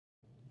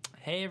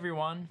Hey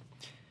everyone,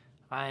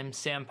 I'm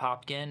Sam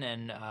Popkin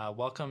and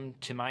welcome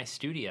to my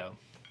studio.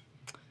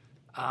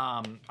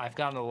 I've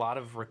gotten a lot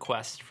of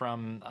requests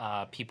from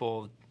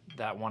people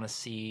that want to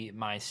see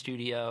my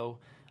studio,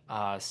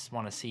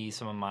 want to see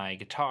some of my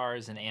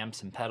guitars and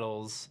amps and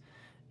pedals,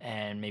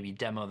 and maybe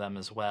demo them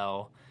as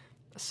well.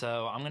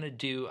 So I'm going to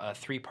do a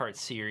three-part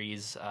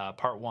series,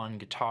 part 1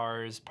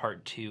 guitars,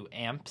 part 2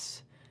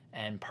 amps,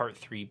 and part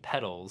 3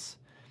 pedals,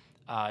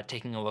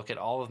 taking a look at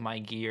all of my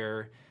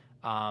gear.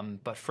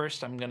 But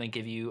first I'm going to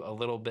give you a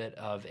little bit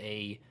of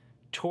a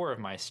tour of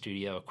my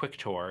studio, a quick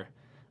tour.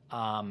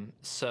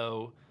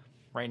 So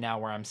right now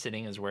where I'm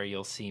sitting is where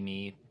you'll see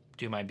me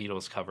do my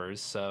Beatles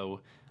covers.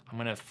 So I'm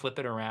going to flip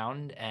it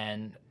around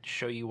and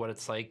show you what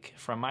it's like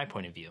from my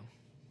point of view.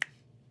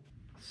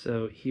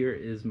 So here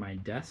is my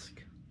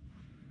desk,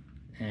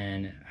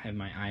 and I have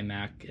my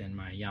iMac and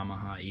my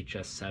Yamaha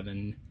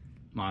HS7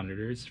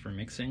 monitors for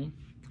mixing.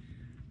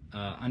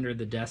 Under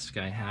the desk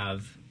I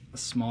have a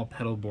small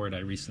pedal board I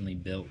recently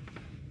built.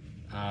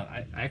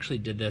 I actually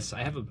did this.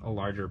 I have a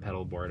larger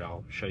pedal board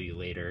I'll show you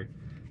later,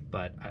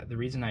 but the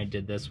reason I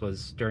did this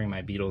was during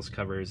my Beatles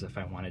covers, if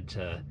I wanted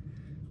to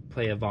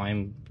play a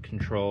volume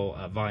control,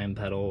 a volume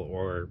pedal,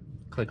 or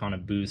click on a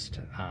boost,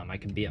 I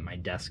can be at my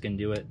desk and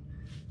do it,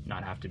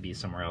 not have to be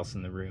somewhere else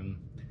in the room.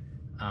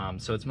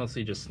 So it's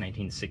mostly just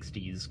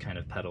 1960s kind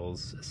of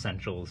pedals,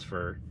 essentials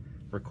for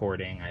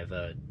recording. I have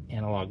a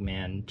Analog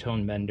Man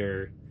tone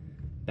bender,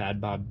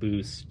 Bad Bob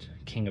Boost,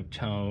 King of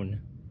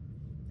Tone,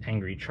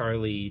 Angry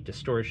Charlie,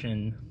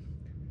 Distortion,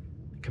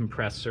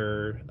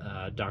 Compressor,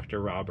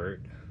 Dr.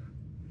 Robert,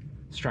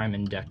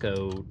 Strymon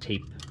Deco,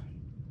 Tape,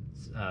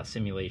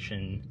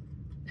 Simulation,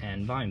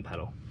 and Volume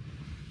Pedal.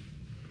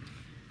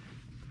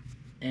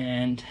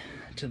 And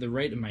to the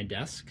right of my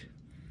desk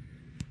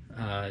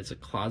is a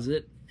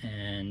closet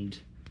and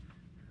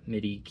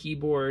MIDI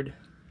keyboard.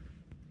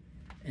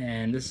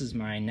 And this is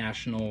my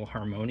National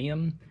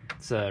Harmonium.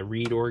 It's a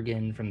reed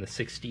organ from the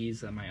 60s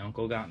that my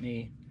uncle got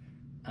me.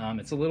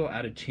 It's a little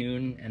out of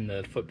tune and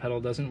the foot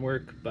pedal doesn't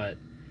work, but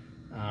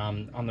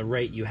on the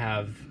right you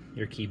have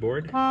your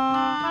keyboard.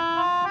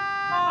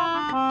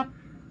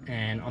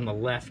 And on the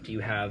left you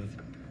have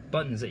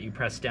buttons that you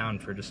press down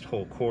for just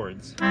whole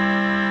chords.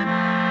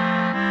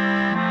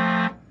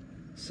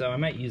 So I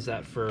might use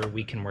that for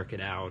We Can Work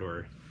It Out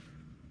or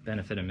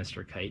Benefit of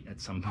Mr. Kite at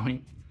some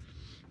point.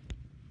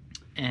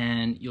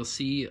 And you'll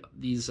see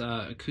these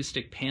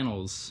acoustic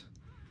panels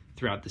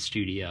throughout the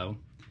studio,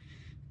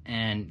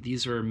 and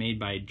these are made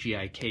by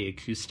GIK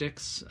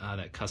Acoustics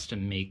that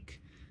custom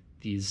make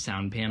these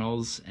sound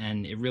panels,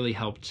 and it really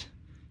helped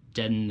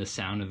deaden the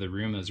sound of the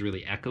room. It was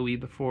really echoey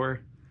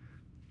before.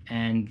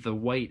 And the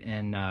white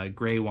and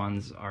gray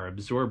ones are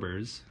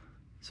absorbers,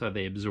 so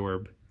they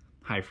absorb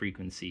high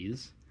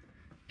frequencies,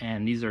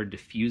 and these are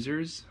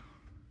diffusers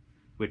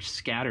which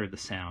scatter the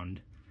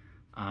sound,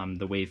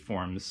 the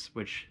waveforms,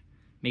 which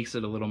makes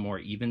it a little more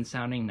even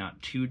sounding, not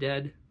too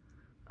dead,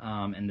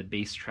 and the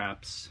bass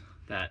traps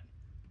that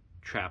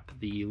trap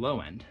the low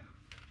end.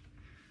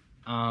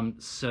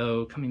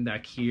 So coming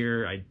back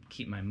here, I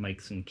keep my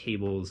mics and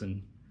cables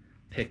and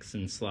picks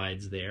and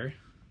slides there.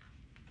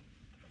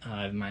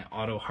 I have my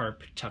auto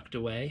harp tucked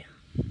away,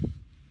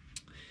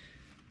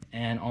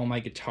 and all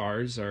my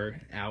guitars are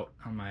out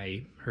on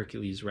my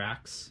Hercules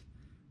racks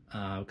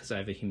because I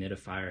have a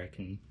humidifier. I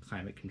can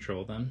climate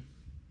control them.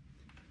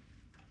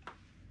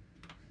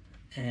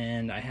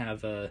 And I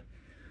have a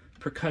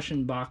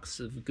percussion box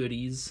of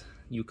goodies,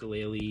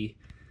 ukulele,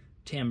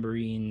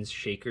 tambourines,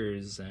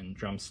 shakers, and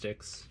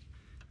drumsticks.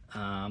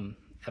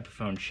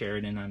 Epiphone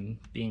Sheridan I'm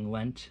being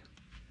lent.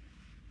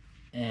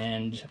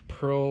 And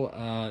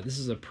Pearl, this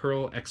is a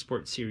Pearl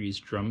Export Series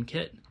drum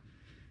kit.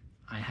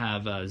 I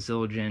have a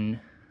Zildjian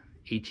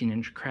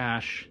 18-inch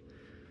crash,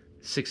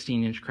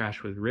 16-inch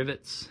crash with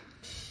rivets,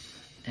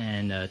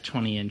 and a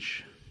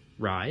 20-inch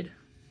ride.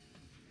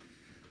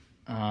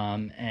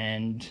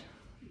 And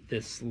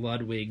this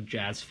Ludwig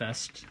Jazz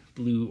Fest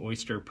Blue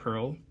Oyster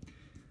Pearl,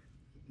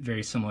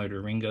 very similar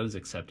to Ringo's,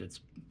 except it's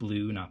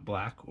blue, not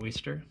black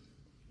oyster.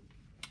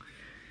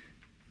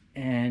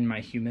 And my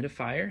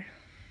humidifier.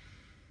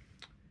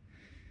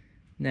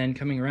 And then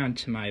coming around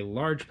to my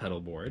large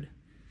pedal board,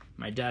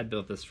 my dad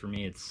built this for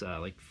me. It's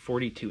like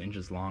 42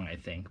 inches long, I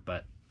think,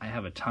 but I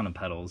have a ton of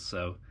pedals,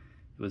 so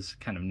it was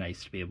kind of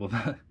nice to be able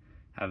to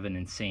have an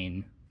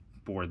insane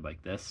board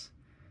like this.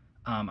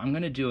 I'm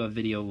going to do a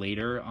video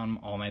later on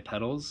all my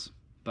pedals,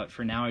 but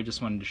for now I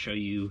just wanted to show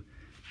you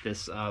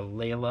this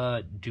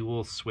Layla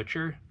dual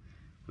switcher,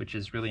 which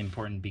is really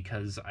important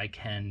because I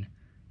can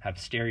have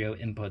stereo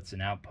inputs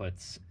and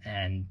outputs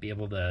and be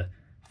able to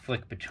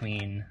flick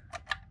between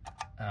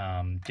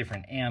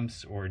different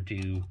amps or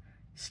do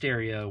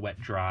stereo,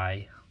 wet,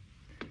 dry.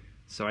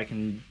 So I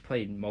can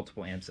play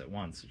multiple amps at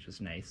once, which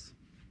is nice.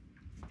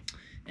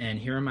 And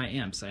here are my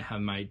amps. I have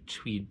my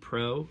Tweed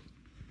Pro,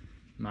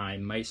 my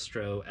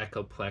Maestro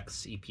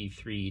Echoplex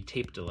EP3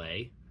 tape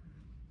delay.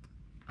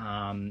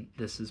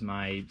 This is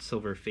my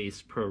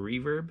Silverface Pro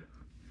Reverb,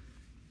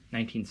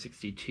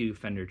 1962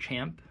 Fender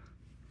Champ,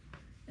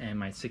 and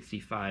my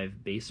 65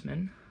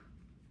 Bassman.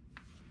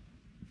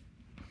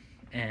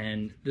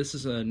 And this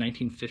is a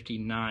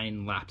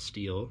 1959 Lap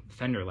Steel,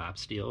 Fender Lap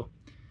Steel,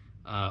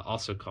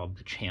 also called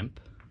the Champ.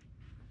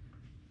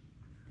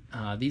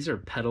 These are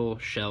pedal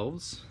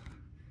shelves,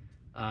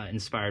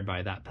 inspired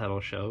by that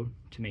pedal show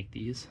to make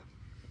these.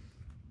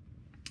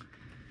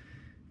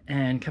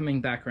 And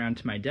coming back around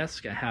to my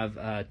desk, I have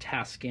a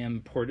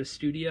Tascam Porta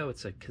Studio.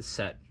 It's a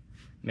cassette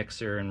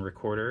mixer and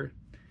recorder.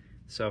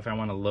 So if I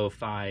want a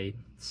lo-fi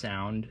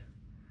sound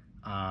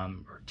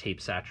or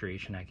tape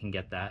saturation, I can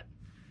get that.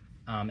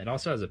 It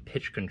also has a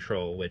pitch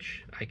control,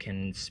 which I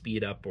can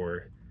speed up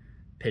or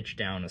pitch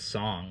down a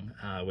song,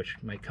 which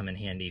might come in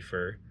handy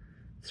for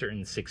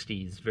certain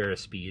 60s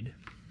Verispeed.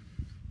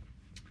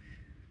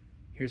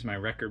 Here's my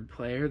record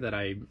player that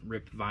I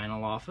ripped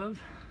vinyl off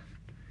of,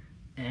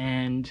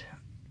 and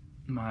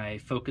my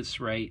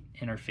Focusrite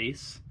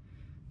interface,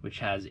 which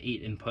has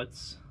 8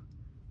 inputs,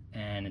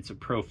 and it's a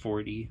Pro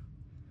 40,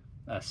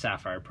 a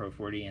Sapphire Pro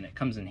 40, and it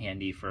comes in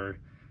handy for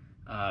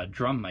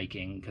drum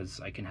miking, because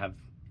I can have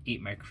 8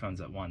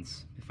 microphones at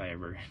once if I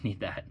ever need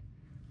that.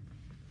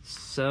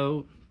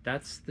 So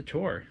that's the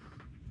tour.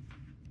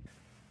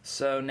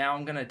 So now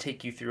I'm going to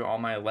take you through all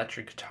my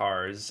electric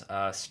guitars,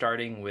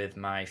 starting with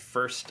my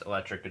first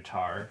electric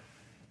guitar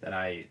that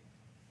I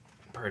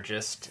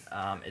purchased.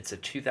 It's a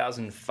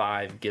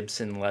 2005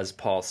 Gibson Les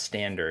Paul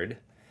Standard,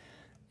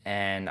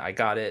 and I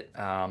got it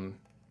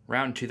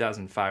around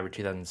 2005 or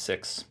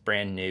 2006,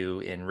 brand new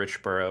in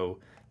Richboro,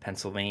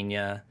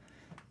 Pennsylvania,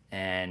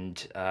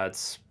 and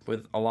it's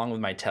along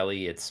with my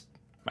Telly, it's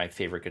my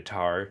favorite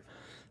guitar.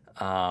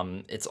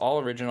 It's all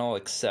original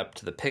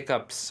except the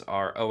pickups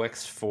are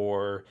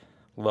OX4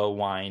 low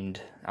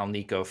wind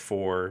Alnico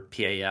 4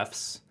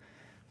 PAFs,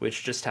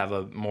 which just have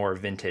a more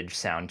vintage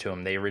sound to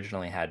them. They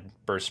originally had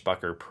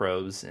Burstbucker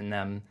Pros in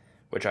them,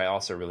 which I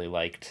also really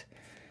liked.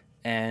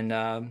 And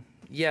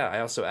yeah, I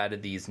also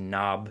added these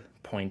knob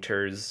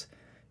pointers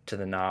to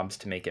the knobs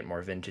to make it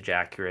more vintage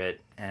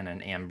accurate, and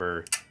an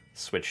amber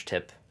switch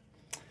tip.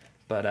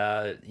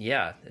 But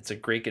yeah, it's a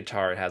great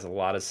guitar. It has a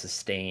lot of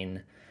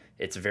sustain.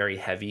 It's very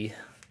heavy,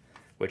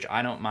 which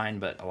I don't mind,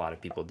 but a lot of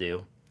people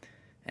do.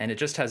 And it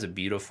just has a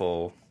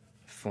beautiful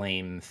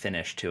flame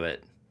finish to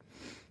it.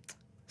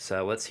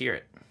 So let's hear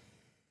it.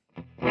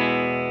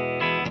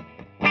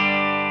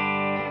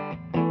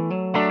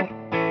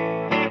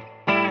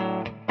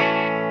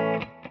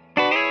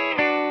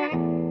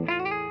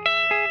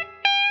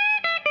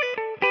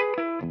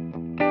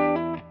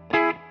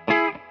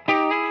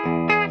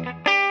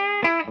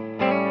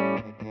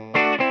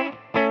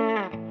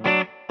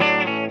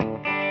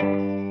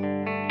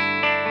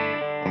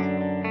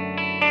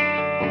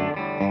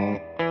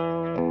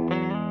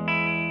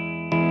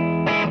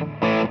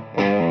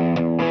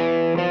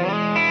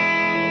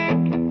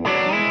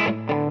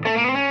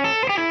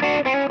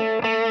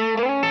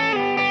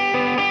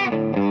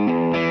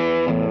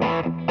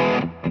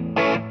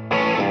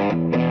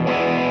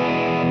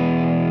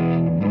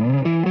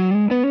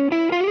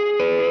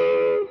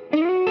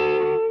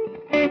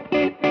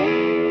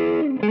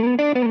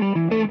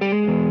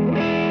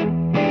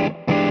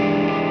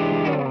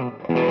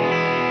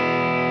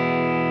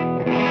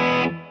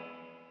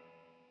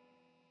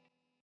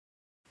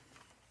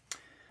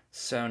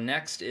 So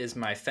next is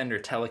my Fender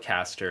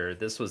Telecaster.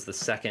 This was the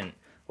second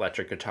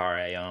electric guitar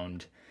I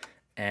owned,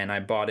 and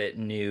I bought it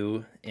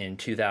new in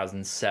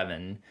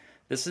 2007.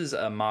 This is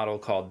a model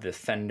called the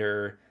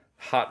Fender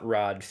Hot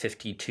Rod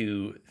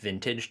 52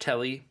 Vintage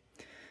Telly,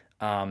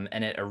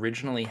 and it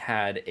originally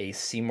had a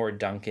Seymour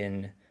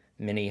Duncan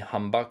mini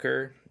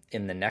humbucker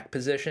in the neck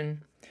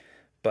position,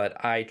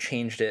 but I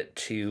changed it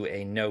to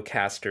a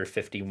Nocaster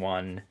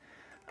 51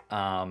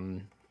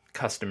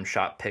 custom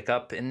shop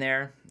pickup in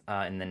there.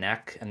 In the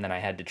neck, and then I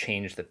had to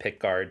change the pick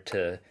guard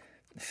to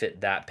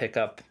fit that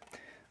pickup.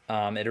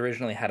 It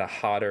originally had a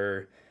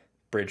hotter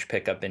bridge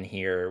pickup in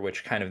here,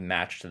 which kind of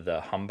matched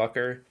the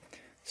humbucker,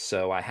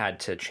 so I had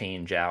to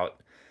change out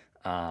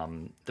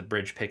the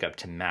bridge pickup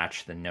to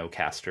match the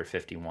Nocaster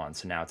 51,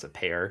 so now it's a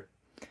pair.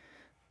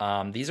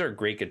 These are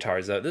great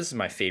guitars, though. This is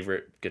my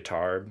favorite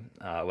guitar,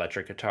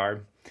 electric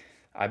guitar.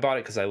 I bought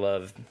it because I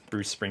love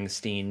Bruce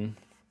Springsteen,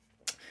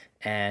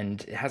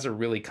 and it has a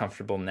really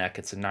comfortable neck.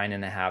 It's a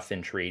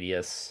 9.5-inch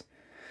radius,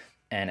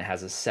 and it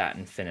has a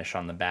satin finish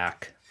on the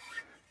back,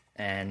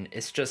 and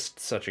it's just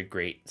such a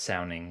great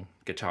sounding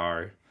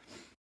guitar.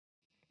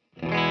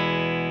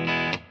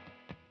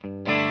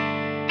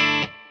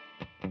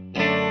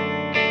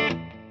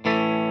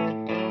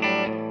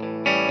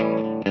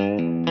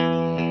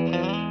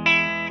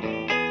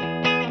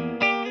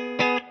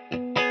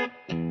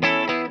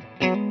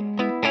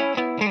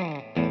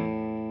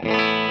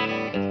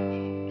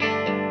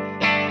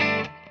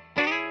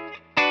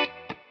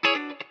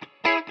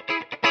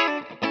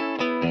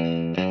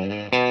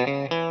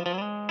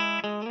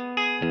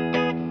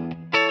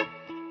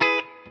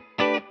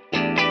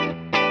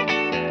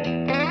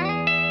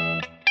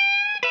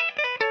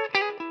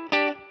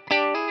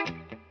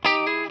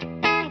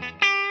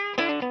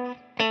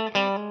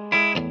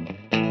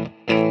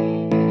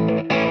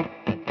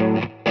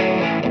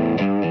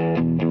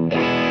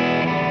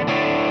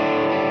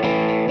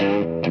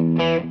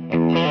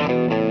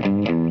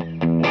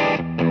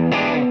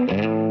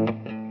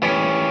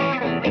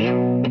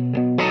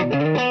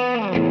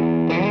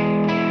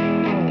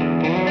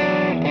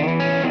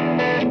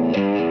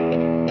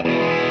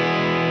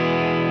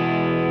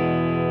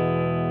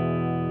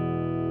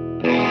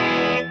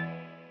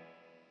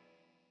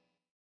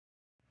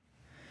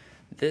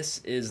 This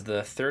is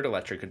the third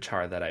electric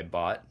guitar that I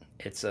bought.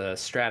 It's a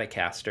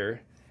Stratocaster.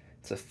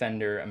 It's a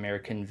Fender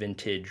American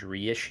Vintage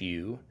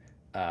Reissue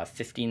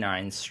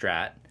 59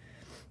 Strat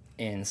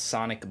in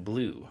Sonic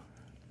Blue.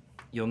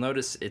 You'll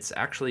notice it's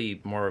actually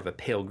more of a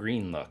pale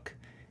green look,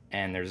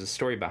 and there's a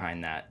story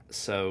behind that.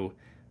 So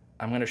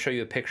I'm going to show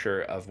you a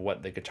picture of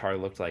what the guitar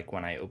looked like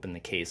when I opened the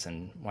case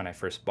and when I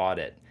first bought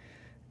it.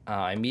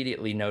 I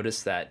immediately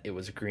noticed that it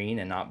was green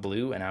and not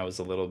blue, and I was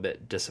a little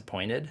bit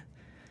disappointed.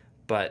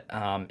 But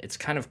it's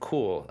kind of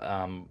cool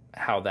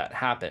how that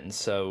happened.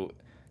 So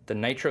the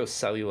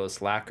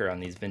nitrocellulose lacquer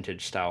on these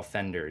vintage style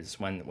Fenders,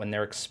 when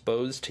they're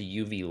exposed to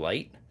UV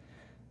light,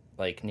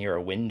 like near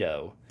a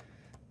window,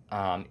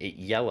 it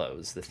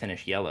yellows, the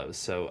finish yellows.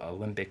 So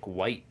Olympic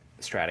white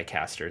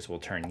Stratocasters will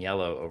turn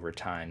yellow over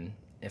time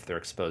if they're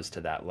exposed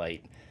to that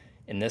light.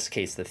 In this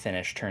case, the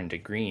finish turned to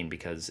green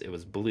because it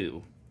was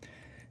blue.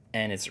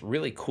 And it's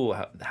really cool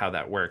how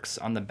that works.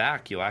 On the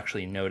back, you'll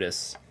actually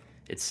notice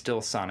it's still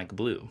Sonic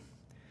Blue.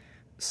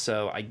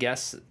 So I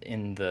guess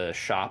in the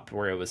shop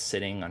where it was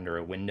sitting under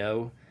a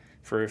window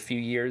for a few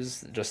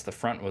years, just the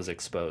front was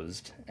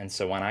exposed. And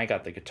so when I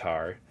got the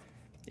guitar,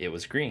 it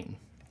was green.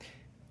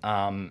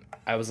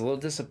 I was a little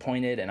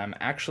disappointed, and I'm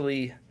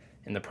actually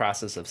in the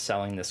process of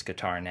selling this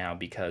guitar now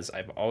because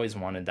I've always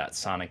wanted that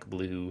Sonic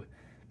Blue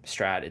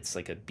Strat. It's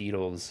like a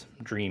Beatles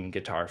dream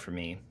guitar for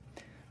me.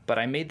 But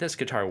I made this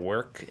guitar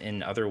work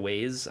in other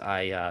ways.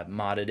 I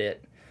modded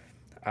it.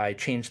 I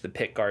changed the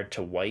pick guard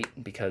to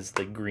white because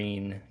the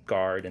green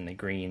guard and the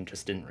green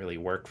just didn't really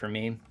work for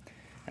me.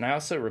 And I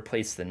also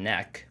replaced the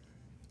neck.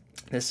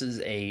 This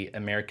is a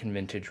American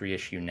Vintage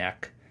Reissue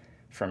neck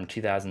from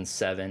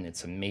 2007.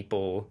 It's a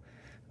maple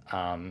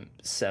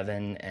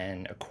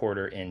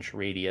 7¼ inch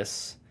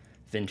radius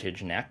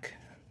vintage neck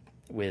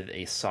with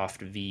a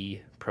soft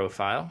V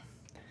profile.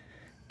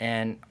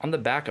 And on the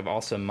back I've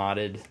also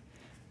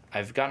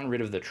I've gotten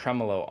rid of the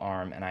tremolo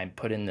arm and I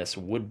put in this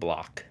wood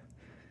block,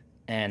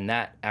 and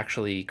that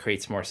actually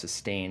creates more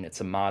sustain.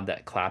 It's a mod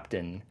that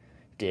Clapton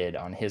did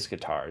on his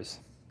guitars.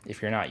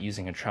 If you're not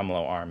using a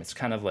tremolo arm, it's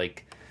kind of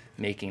like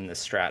making the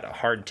Strat a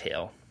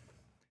hardtail.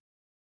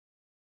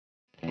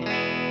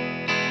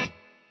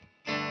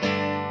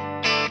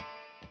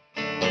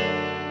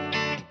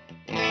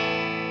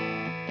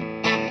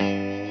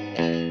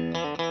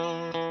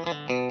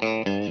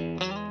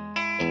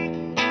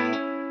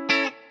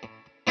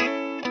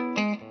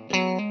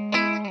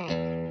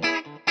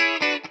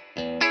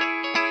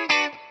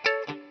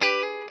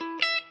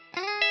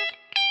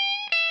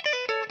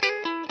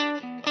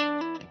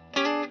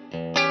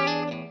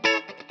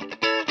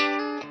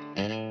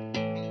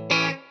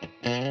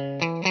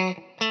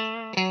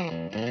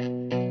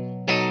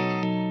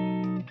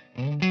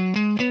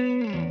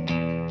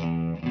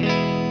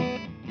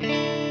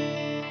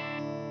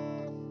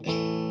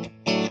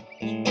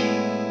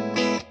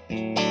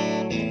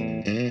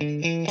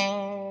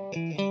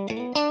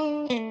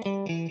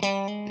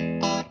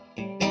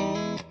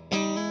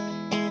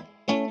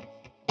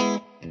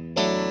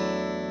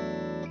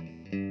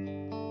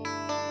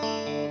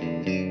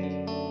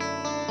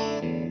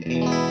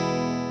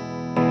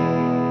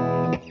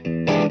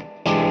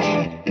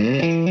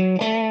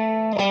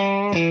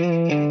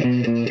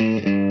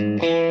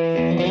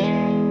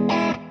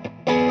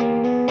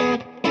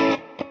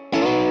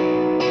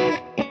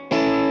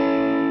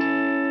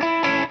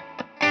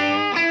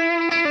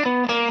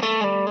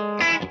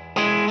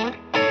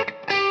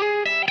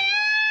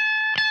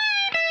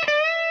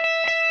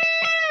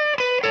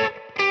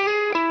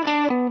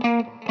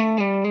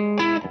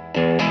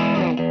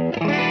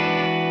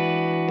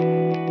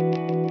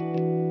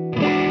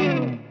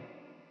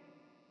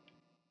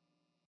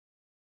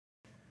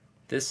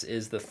 This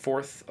is the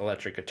fourth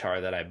electric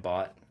guitar that I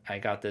bought. I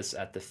got this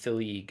at the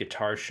Philly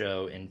Guitar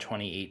Show in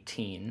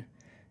 2018,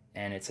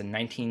 and it's a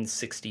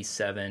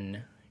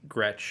 1967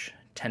 Gretsch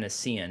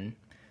Tennessean,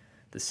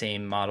 the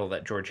same model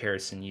that George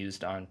Harrison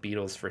used on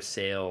Beatles for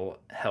Sale,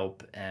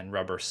 Help, and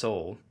Rubber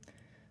Soul.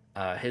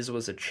 His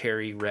was a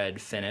cherry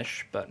red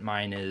finish, but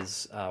mine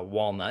is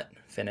walnut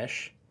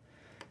finish.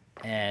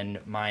 And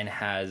mine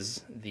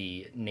has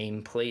the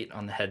nameplate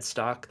on the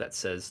headstock that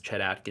says Chet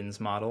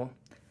Atkins model.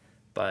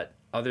 But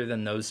other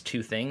than those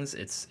two things,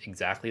 it's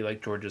exactly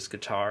like George's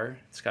guitar.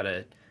 It's got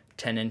a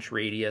 10-inch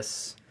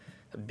radius,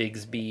 a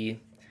Bigsby,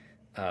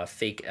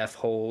 fake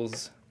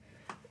F-holes,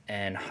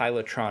 and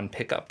Hylotron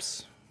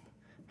pickups.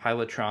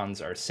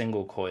 Hylotrons are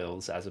single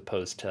coils as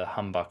opposed to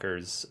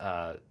humbuckers,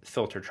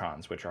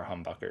 Filtertrons, which are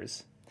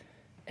humbuckers.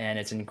 And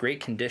it's in great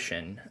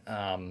condition.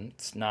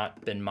 It's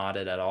not been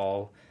modded at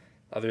all,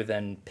 other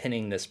than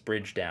pinning this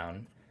bridge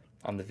down.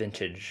 On the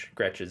vintage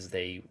Gretsches,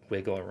 they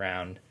wiggle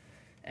around,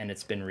 and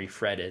it's been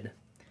refretted.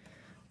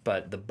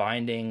 But the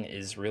binding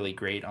is really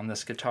great on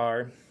this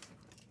guitar,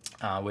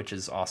 which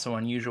is also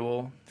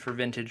unusual for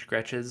vintage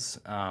Gretsches.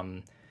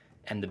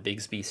 And the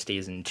Bigsby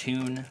stays in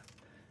tune,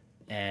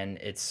 and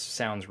it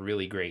sounds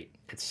really great.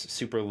 It's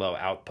super low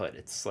output.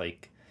 It's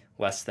like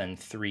less than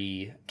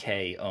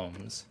 3K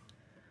ohms.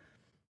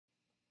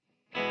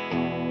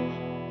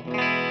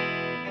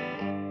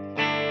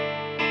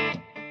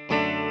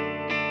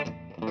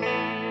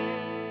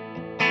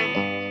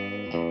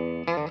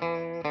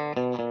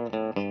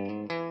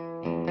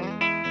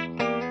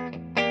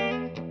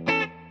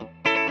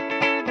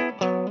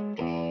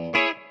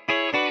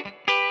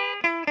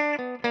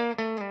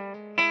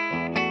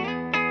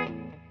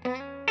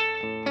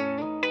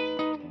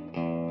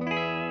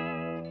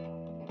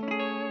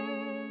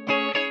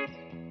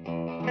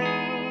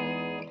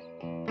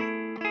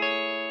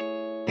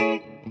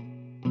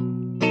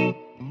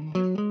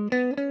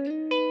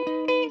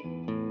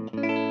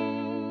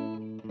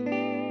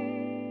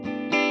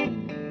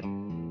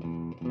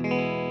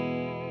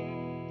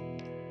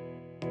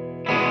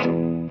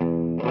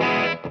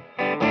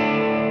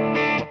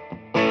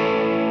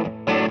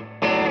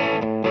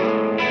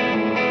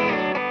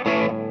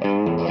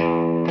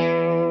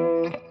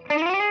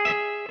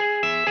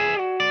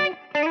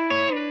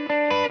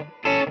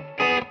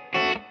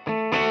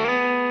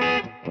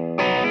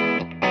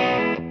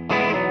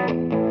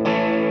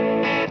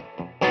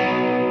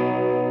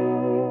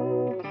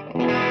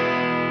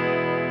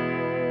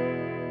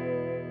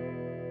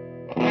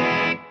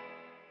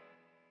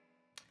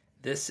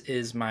 This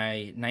is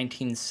my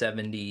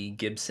 1970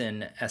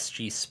 Gibson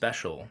SG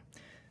Special.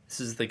 This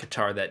is the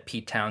guitar that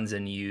Pete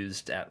Townsend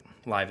used at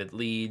Live at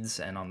Leeds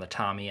and on the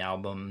Tommy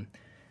album,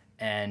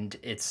 and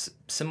it's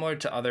similar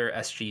to other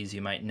SGs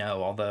you might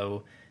know,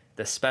 although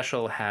the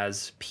Special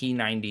has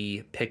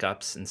P90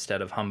 pickups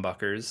instead of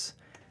humbuckers,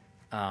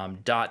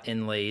 dot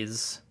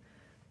inlays,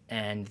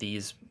 and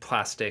these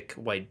plastic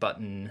white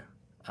button,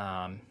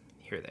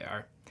 here they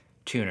are,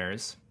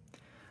 tuners.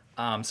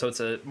 So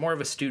it's more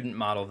of a student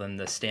model than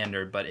the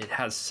standard, but it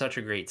has such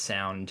a great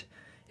sound.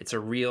 It's a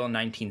real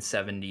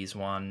 1970s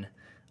one,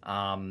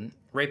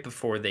 right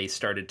before they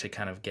started to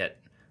kind of get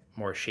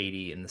more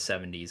shady in the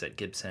 70s at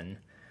Gibson.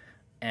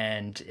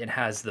 And it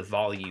has the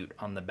volute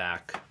on the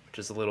back, which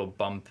is a little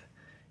bump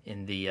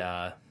in the,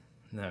 I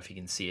don't know if you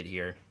can see it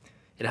here.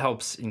 It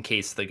helps in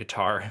case the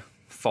guitar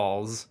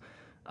falls,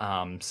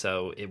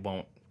 so it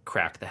won't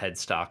crack the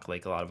headstock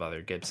like a lot of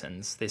other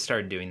Gibsons. They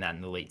started doing that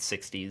in the late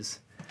 60s.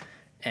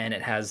 And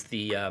it has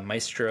the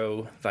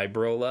Maestro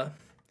Vibrola.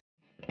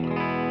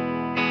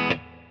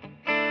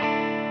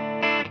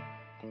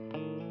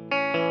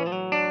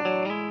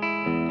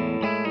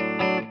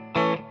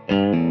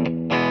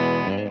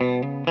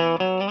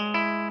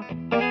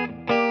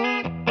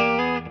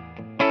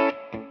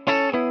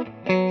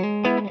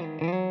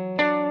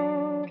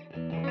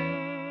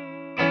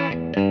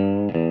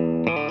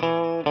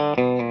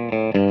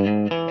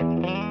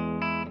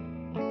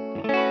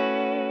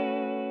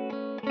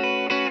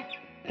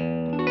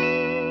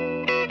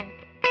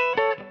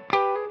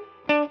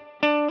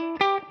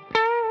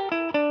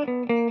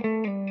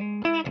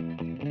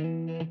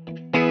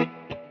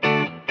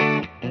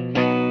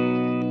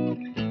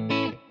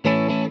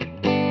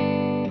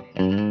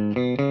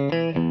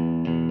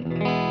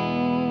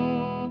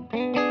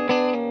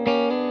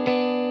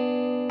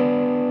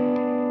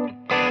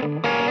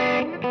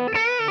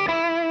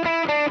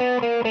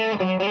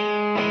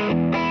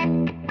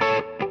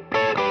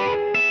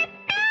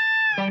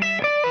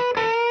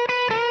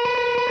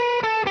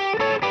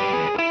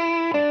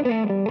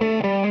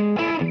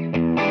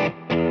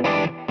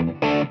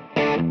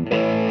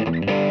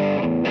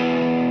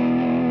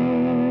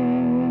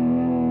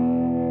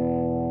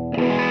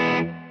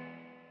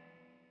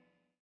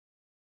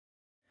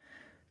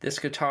 This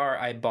guitar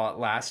I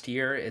bought last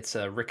year. It's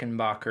a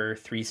Rickenbacker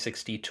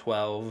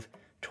 360-12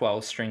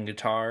 12-string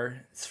guitar.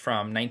 It's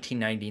from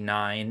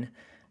 1999,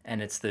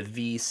 and it's the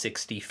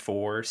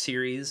V64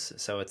 series,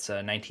 so it's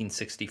a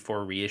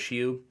 1964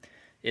 reissue.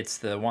 It's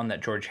the one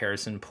that George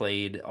Harrison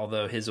played,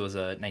 although his was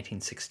a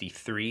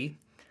 1963.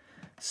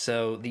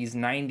 So these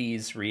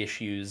 90s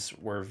reissues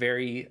were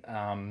very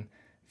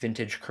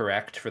vintage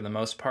correct for the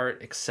most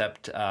part,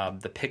 except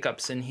the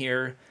pickups in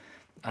here,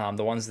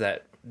 the ones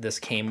that this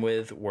came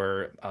with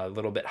were a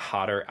little bit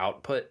hotter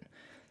output.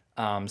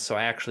 So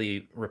I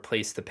actually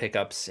replaced the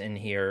pickups in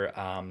here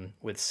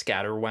with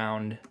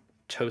Scatterwound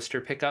toaster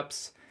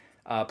pickups.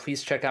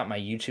 Please check out my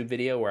YouTube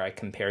video where I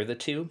compare the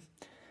two.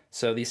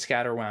 So these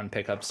Scatterwound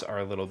pickups are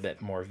a little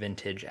bit more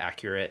vintage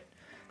accurate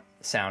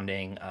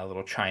sounding, a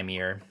little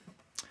chimier,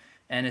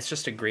 and it's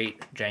just a great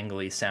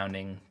jangly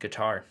sounding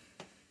guitar.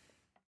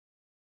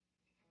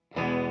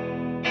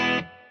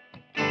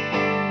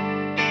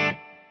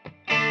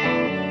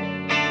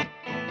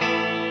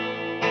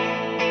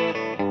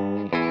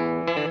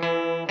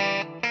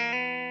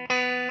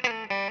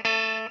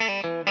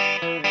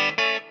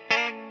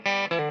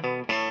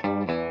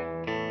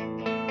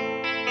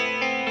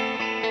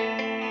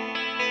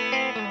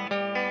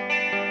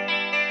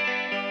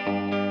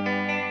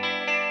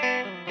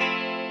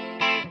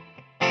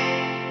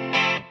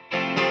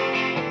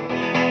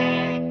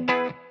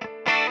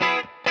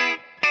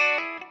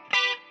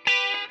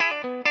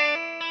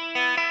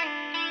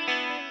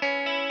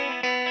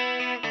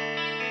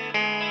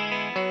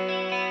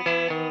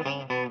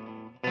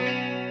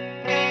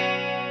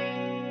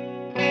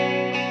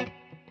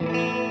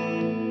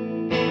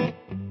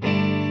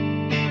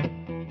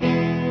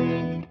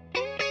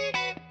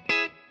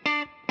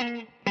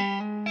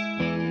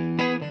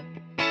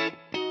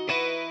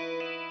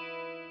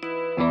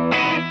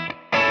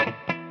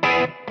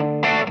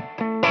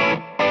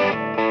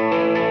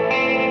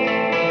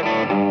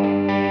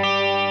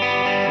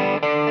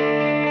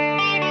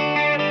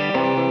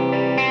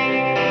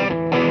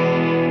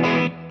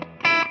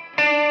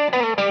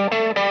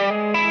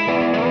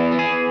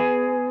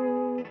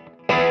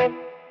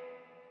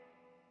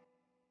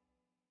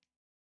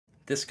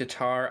 This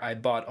guitar I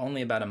bought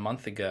only about a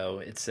month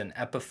ago. It's an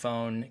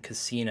Epiphone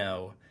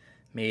Casino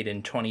made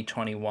in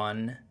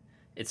 2021.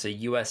 It's a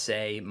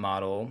USA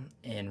model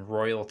in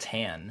Royal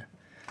Tan.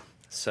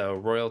 So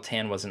Royal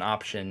Tan was an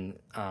option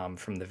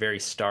from the very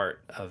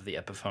start of the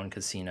Epiphone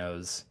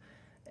Casinos.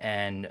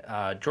 And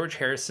George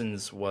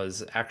Harrison's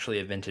was actually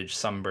a vintage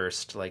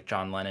sunburst like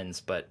John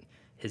Lennon's, but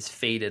his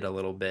faded a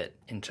little bit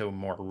into a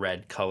more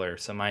red color.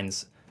 So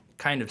mine's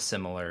kind of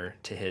similar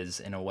to his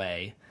in a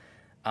way.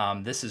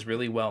 This is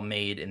really well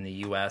made in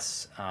the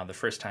US. The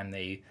first time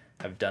they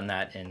have done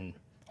that in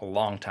a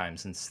long time,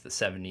 since the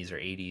 70s or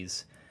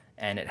 80s.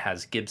 and it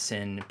has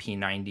Gibson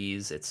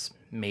P90s. It's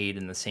made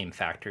in the same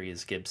factory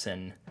as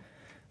Gibson.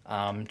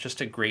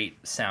 Just a great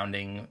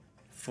sounding,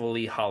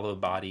 fully hollow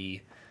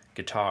body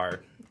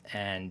guitar,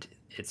 and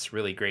it's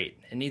really great.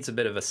 It needs a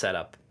bit of a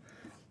setup,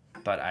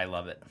 but I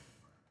love it.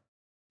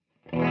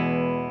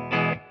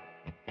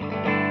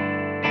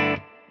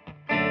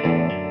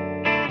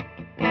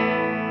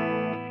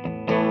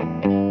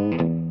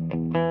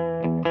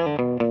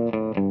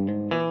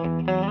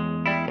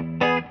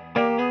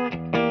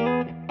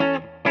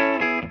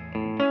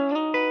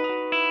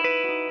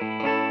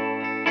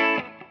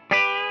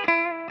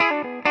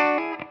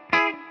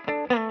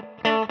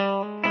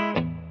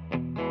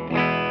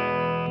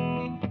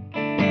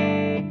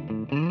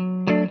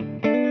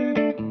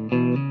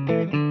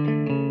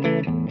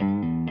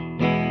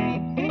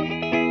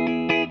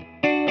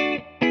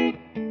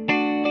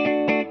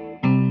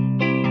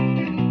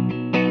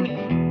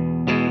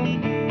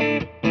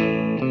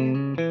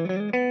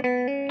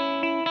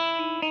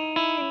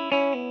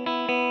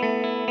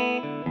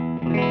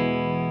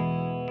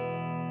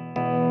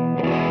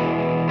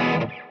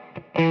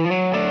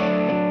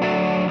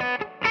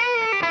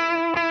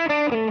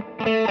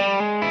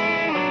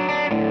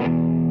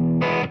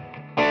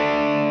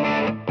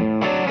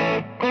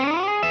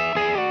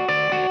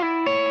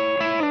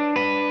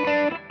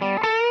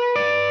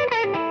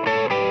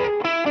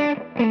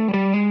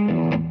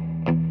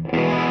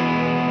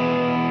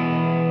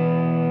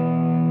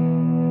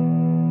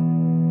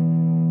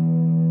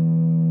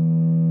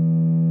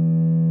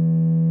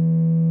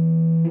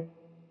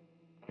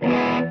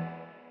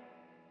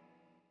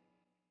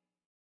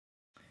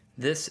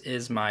 This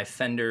is my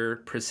Fender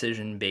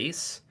Precision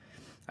bass.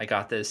 I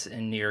got this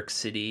in New York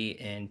City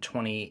in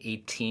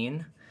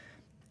 2018,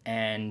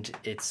 and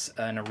it's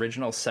an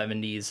original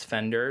 70s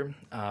Fender,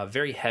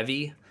 very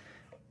heavy,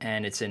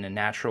 and it's in a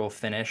natural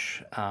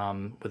finish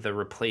with a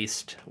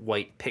replaced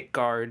white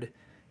pickguard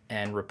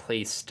and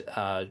replaced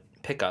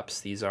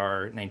pickups. These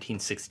are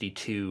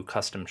 1962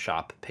 custom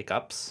shop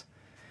pickups,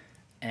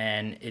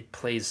 and it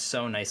plays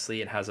so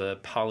nicely. It has a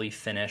poly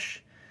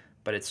finish,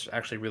 but it's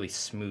actually really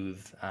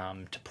smooth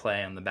to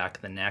play on the back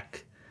of the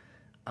neck.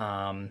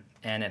 And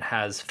it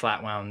has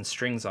flat wound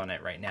strings on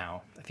it right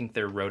now. I think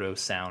they're Roto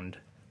Sound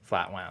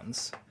flat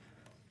wounds.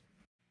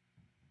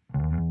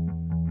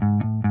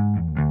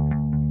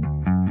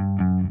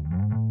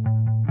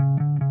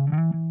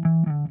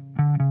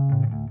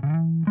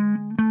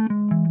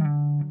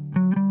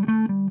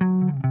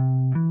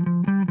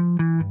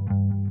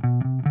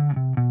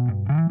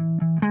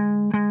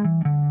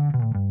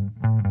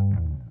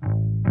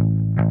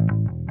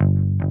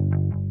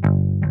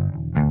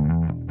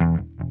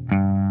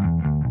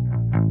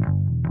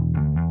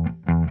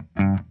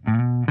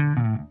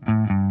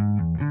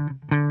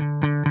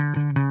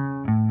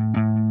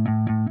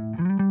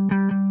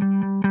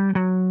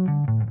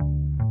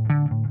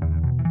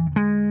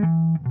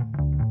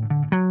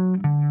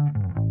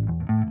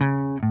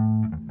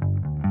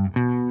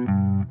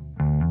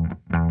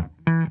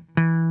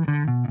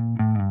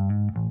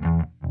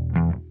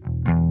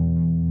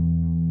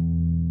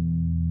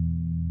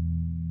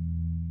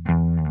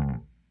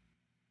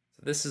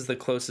 This is the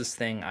closest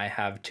thing I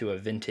have to a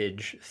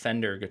vintage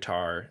Fender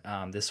guitar.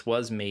 This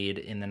was made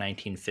in the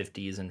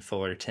 1950s in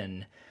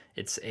Fullerton.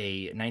 It's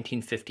a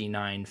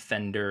 1959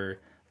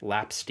 Fender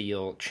Lap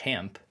Steel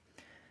Champ,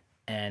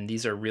 and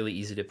these are really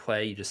easy to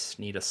play. You just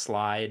need a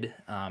slide.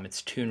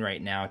 It's tuned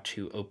right now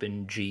to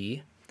open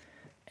G,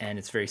 and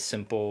it's very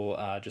simple,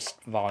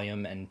 just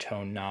volume and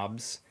tone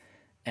knobs.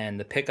 And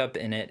the pickup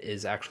in it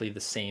is actually the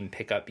same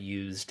pickup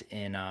used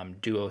in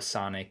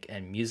Duosonic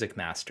and Music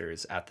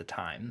Masters at the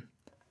time.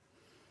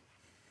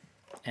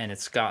 And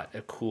it's got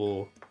a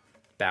cool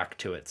back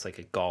to it. It's like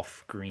a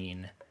golf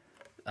green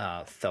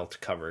felt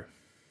cover.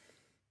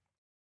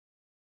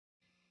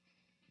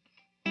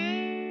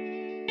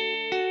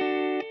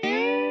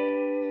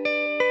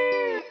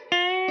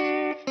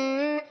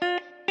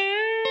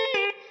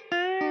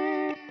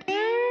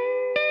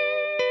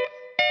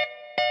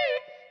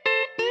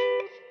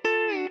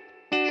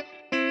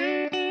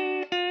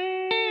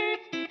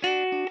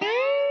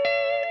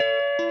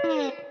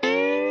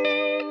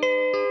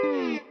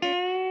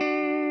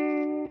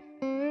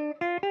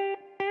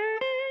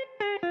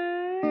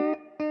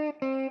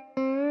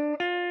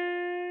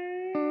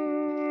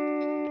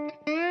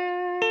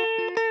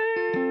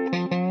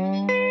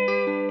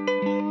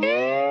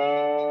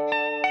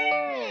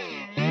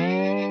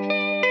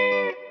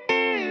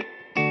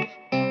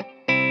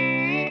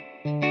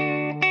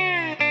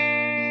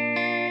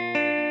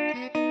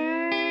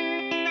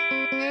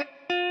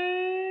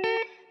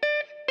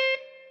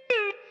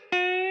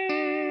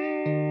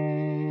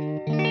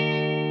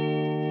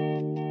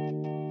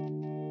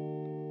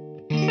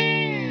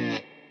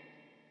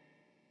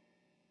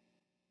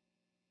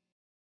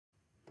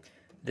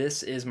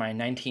 This is my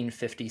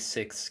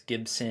 1956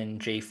 Gibson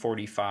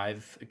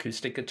J45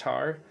 acoustic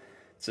guitar.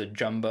 It's a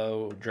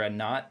jumbo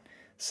dreadnought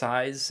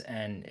size,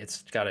 and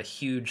it's got a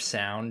huge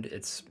sound.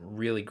 It's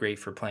really great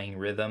for playing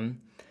rhythm.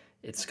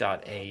 It's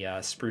got a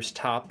spruce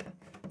top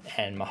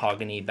and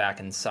mahogany back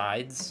and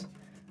sides.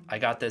 I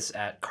got this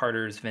at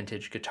Carter's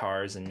Vintage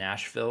Guitars in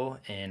Nashville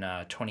in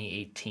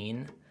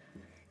 2018,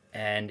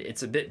 and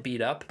it's a bit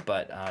beat up,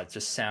 but it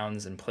just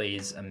sounds and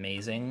plays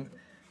amazing.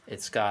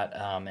 It's got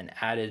an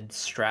added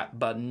strap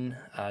button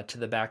to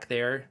the back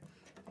there,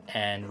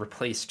 and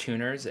replaced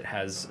tuners. It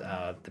has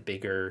the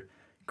bigger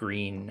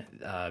green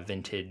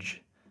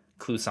vintage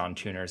Kluson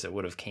tuners that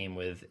would have came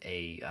with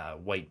a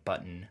white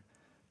button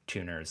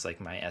tuners like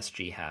my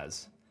SG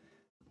has.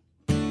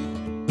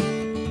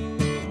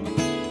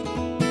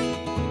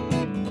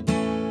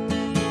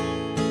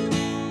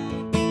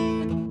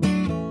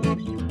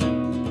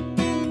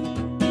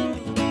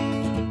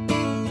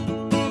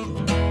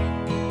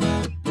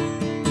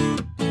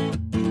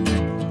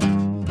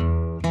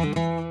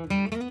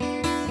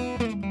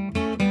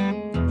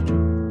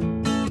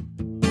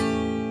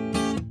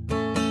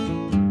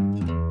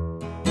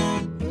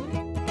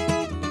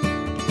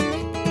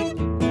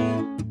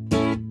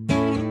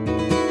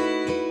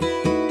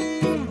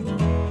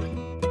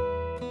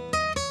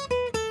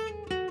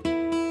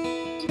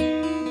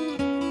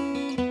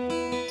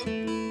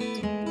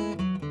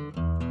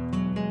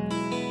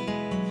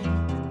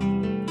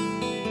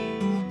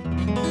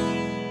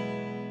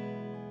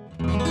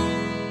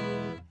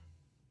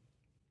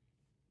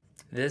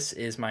 This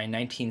is my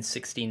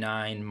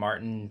 1969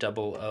 Martin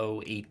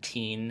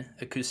 0018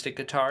 acoustic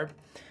guitar.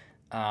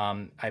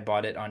 I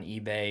bought it on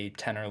eBay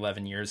 10 or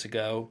 11 years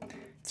ago.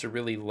 It's a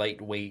really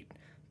lightweight,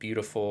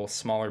 beautiful,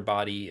 smaller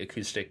body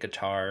acoustic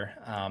guitar,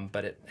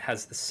 but it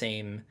has the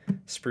same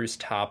spruce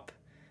top,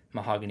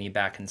 mahogany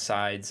back and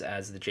sides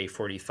as the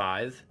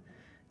J45,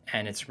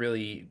 and it's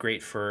really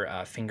great for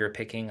finger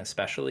picking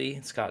especially.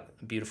 It's got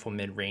a beautiful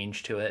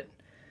mid-range to it.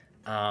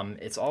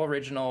 It's all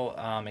original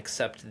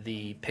except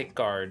the pick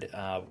guard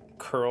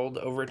curled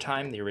over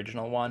time, the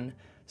original one.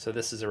 So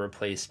this is a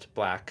replaced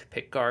black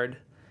pick guard.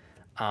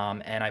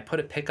 And I put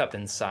a pickup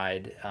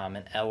inside,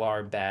 an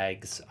LR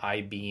Baggs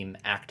I-Beam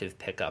active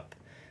pickup,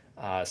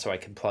 so I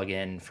could plug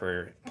in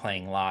for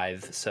playing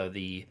live. So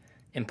the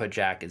input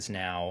jack is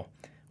now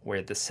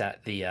where the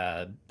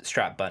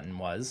strap button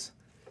was.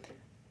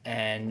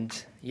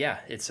 And yeah,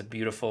 it's a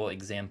beautiful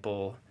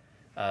example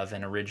of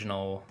an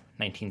original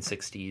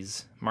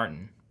 1960s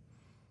Martin.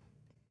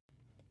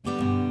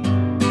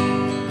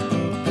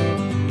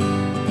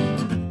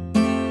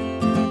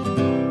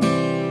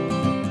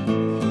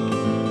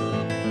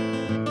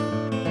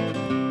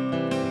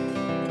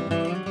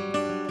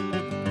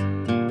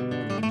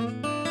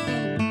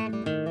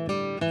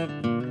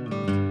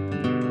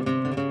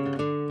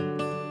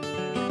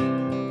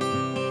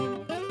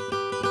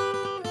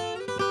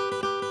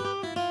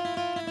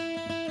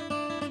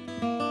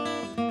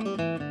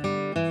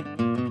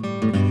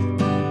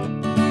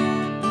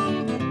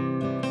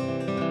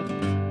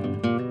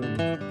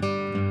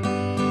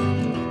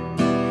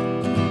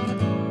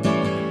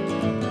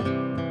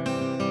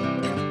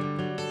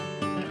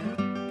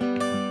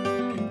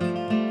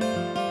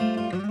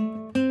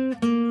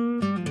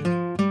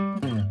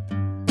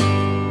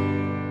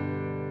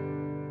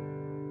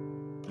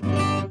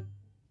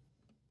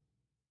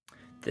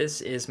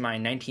 This is my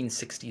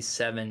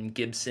 1967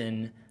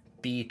 Gibson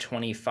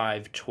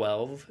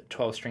B25-12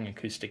 12-string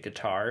acoustic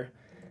guitar,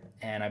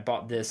 and I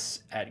bought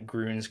this at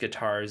Gruhn's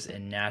Guitars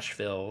in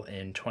Nashville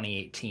in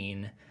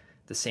 2018,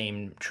 the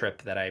same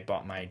trip that I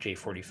bought my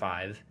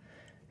J45.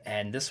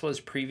 And this was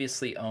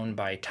previously owned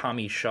by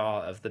Tommy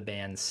Shaw of the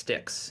band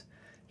Styx.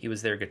 He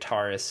was their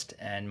guitarist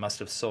and must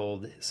have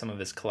sold some of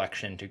his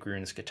collection to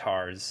Gruhn's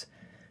Guitars.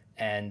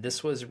 And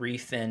this was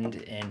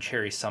refinned in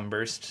Cherry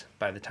Sunburst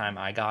by the time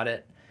I got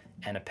it,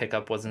 and a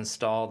pickup was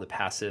installed, the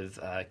passive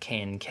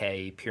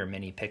K&K Pure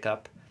Mini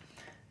pickup.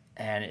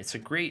 And it's a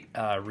great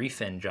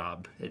refin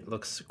job. It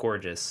looks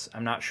gorgeous.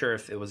 I'm not sure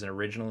if it was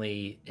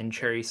originally in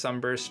Cherry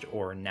Sunburst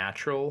or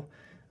natural.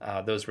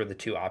 Those were the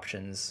two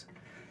options,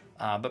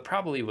 but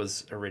probably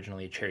was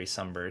originally Cherry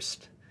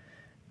Sunburst.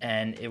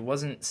 And it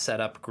wasn't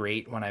set up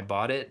great when I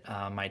bought it.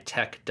 My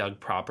tech, Doug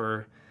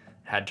Proper,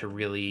 had to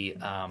really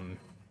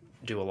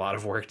do a lot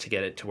of work to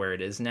get it to where it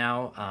is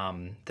now.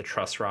 The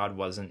truss rod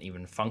wasn't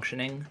even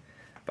functioning,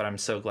 but I'm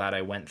so glad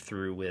I went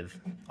through with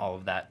all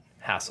of that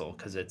hassle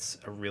because it's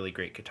a really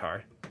great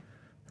guitar.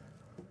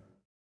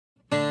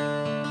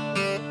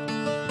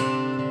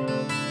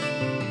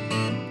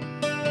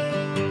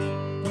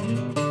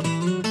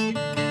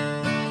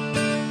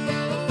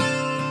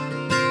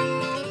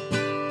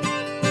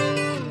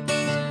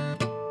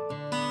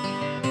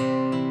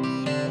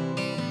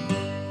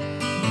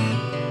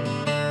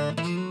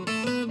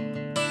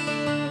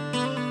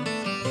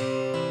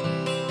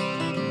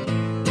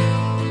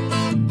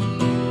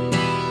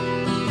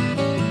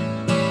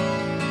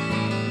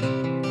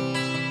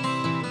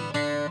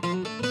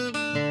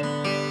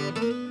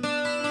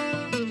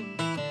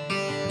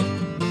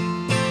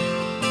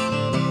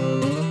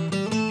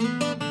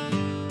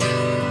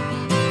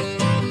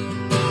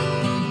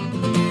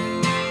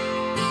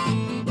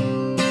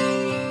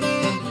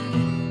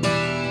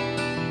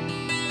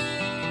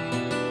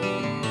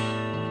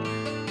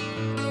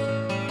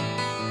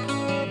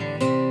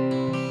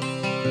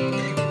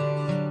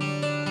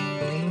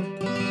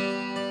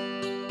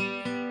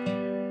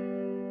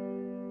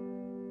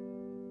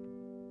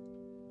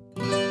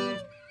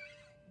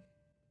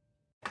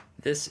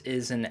 This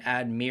is an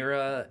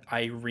Admira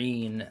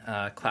Irene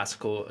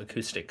classical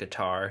acoustic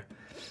guitar.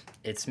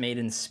 It's made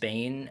in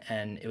Spain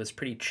and it was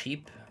pretty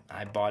cheap.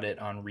 I bought it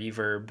on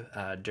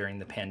Reverb during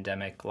the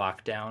pandemic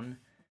lockdown.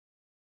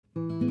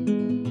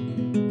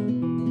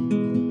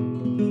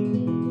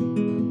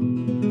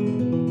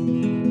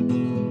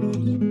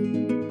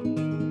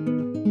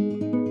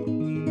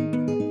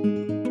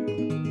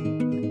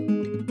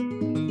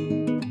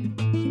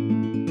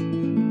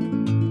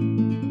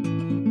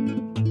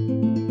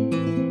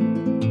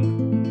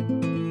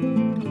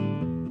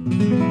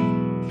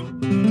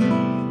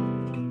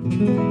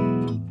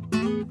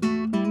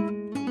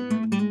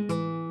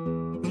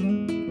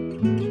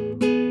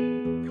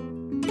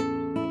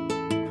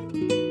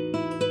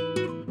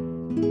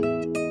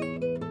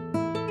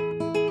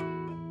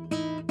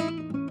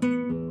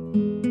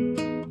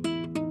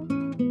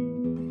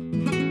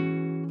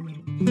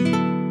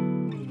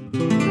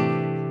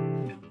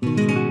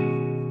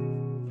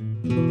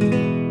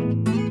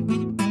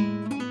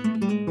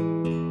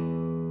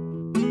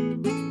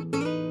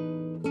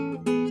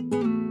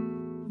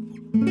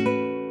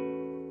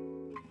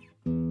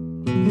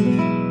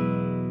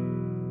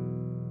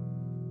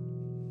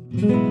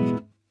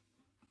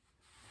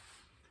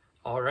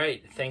 All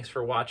right, thanks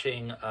for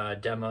watching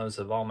demos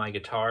of all my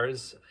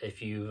guitars.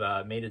 If you've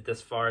made it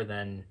this far,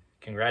 then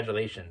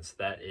congratulations,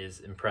 that is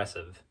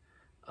impressive.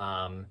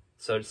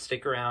 So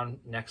stick around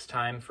next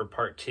time for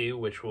part 2,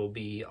 which will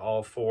be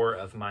all 4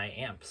 of my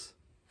amps.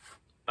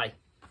 Bye.